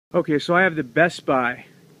Okay, so I have the Best Buy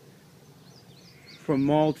from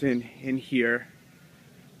Malton in here,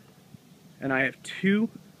 and I have two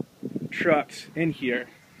trucks in here.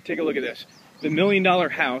 Take a look at this. The $1 Million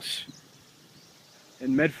House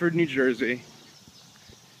in Medford, New Jersey,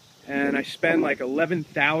 and I spend like $11,000,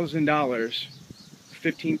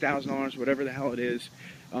 $15,000, whatever the hell it is,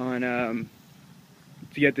 on to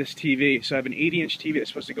get this TV. So I have an 80-inch TV that's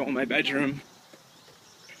supposed to go in my bedroom.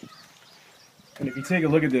 And if you take a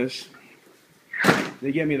look at this,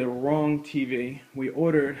 they gave me the wrong TV. We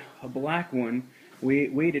ordered a black one. We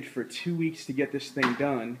waited for 2 weeks to get this thing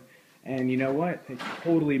done. And you know what? They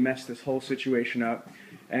totally messed this whole situation up.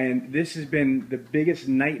 And this has been the biggest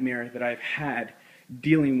nightmare that I've had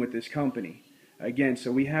dealing with this company. Again,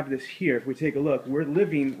 so we have this here. If we take a look, we're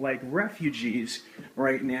living like refugees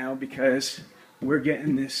right now because we're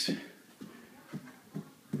getting this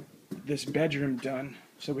bedroom done.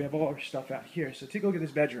 So we have all our stuff out here. So take a look at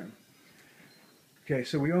this bedroom. Okay,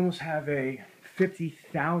 so we almost have a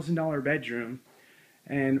 $50,000 bedroom,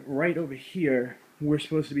 and right over here we're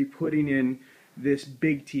supposed to be putting in this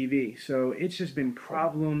big TV. So it's just been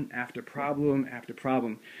problem after problem after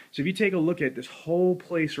problem. So if you take a look at this whole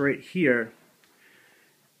place right here,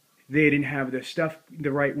 they didn't have the stuff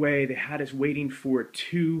the right way. They had us waiting for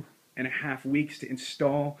 2.5 weeks to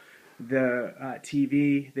install the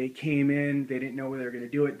TV. They came in, they didn't know where they were going to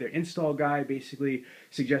do it. Their install guy basically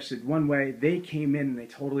suggested one way. They came in and they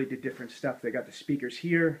totally did different stuff. They got the speakers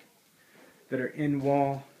here that are in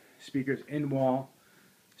wall, speakers in wall,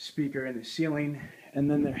 speaker in the ceiling, and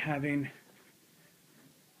then they're having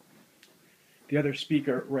the other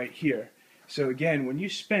speaker right here. So again, when you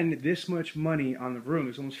spend this much money on the room,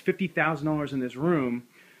 there's almost $50,000 in this room,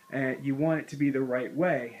 and you want it to be the right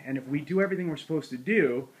way. And if we do everything we're supposed to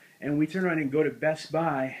do, and we turn around and go to Best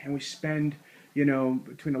Buy and we spend, you know,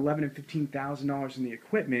 between $11,000 and $15,000 in the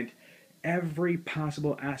equipment, every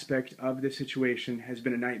possible aspect of this situation has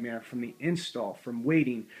been a nightmare. From the install, from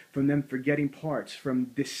waiting, from them forgetting parts,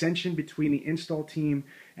 from dissension between the install team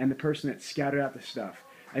and the person that scattered out the stuff.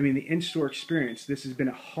 I mean, the in-store experience, this has been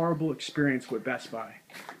a horrible experience with Best Buy.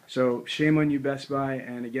 So shame on you, Best Buy,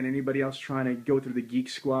 and again, anybody else trying to go through the Geek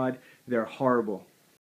Squad, they're horrible.